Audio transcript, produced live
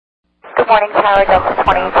morning, Tower Delta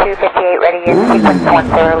 2258, ready in sequence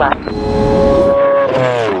 10 left.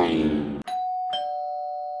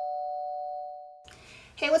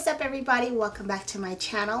 Hey, what's up everybody? Welcome back to my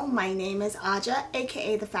channel. My name is Aja,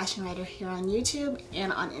 aka the Fashion Writer, here on YouTube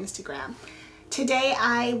and on Instagram. Today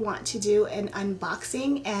I want to do an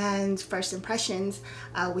unboxing and first impressions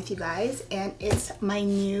with you guys, and it's my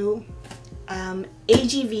new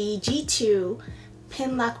AGV G2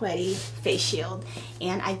 pin lock ready face shield,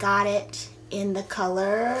 and I got it in the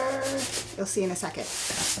color, you'll see in a second,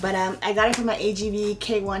 but I got it from my AGV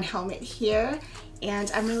K1 helmet here, and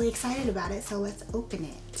I'm really excited about it, so let's open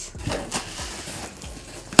it.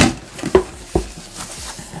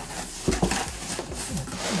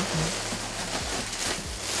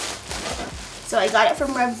 So I got it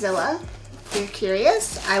from Revzilla. If you're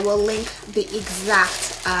curious, I will link the exact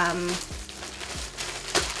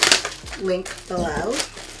link below.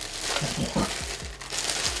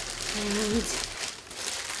 And this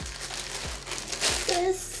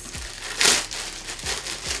is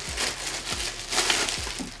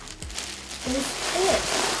it.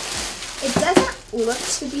 It doesn't look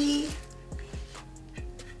to be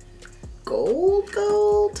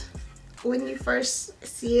gold when you first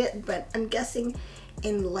see it, but I'm guessing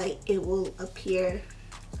in light it will appear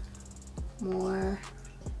more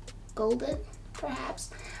golden perhaps,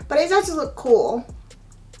 but it does look cool,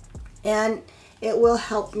 and it will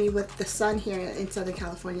help me with the sun here in Southern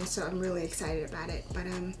California, so I'm really excited about it. But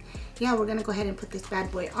yeah, we're gonna go ahead and put this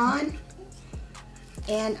bad boy on,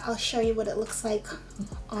 and I'll show you what it looks like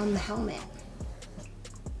on the helmet.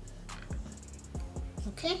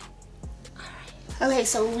 Okay. Okay,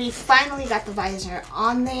 so we finally got the visor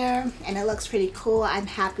on there, and it looks pretty cool. I'm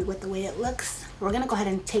happy with the way it looks. We're gonna go ahead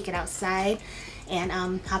and take it outside and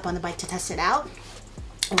hop on the bike to test it out.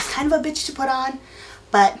 It was kind of a bitch to put on,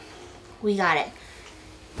 but we got it.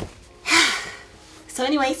 So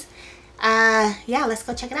anyways, yeah, let's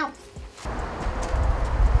go check it out.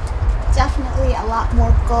 Definitely a lot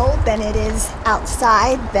more gold than it is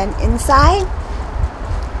outside than inside.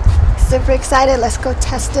 Super excited, let's go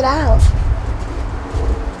test it out.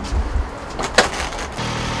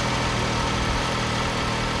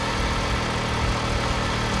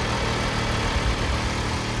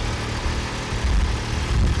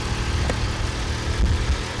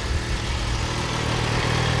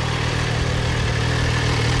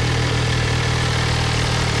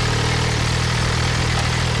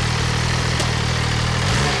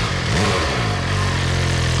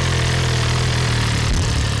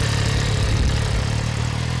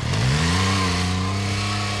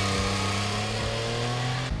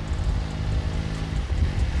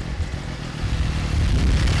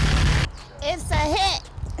 It's a hit.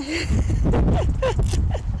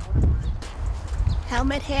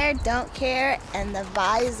 Helmet hair, don't care, and the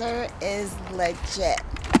visor is legit.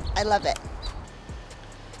 I love it.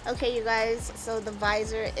 Okay, you guys, so the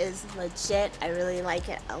visor is legit. I really like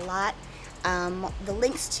it a lot. The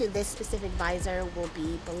links to this specific visor will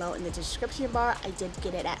be below in the description bar. I did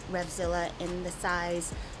get it at Revzilla in the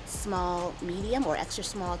size small medium, or extra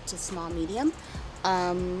small to small medium.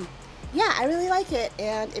 Yeah, I really like it,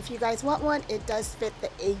 and if you guys want one, it does fit the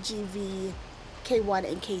AGV K1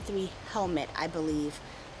 and K3 helmet, I believe.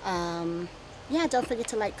 Yeah, don't forget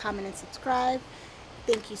to like, comment, and subscribe.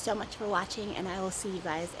 Thank you so much for watching, and I will see you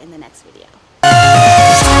guys in the next video.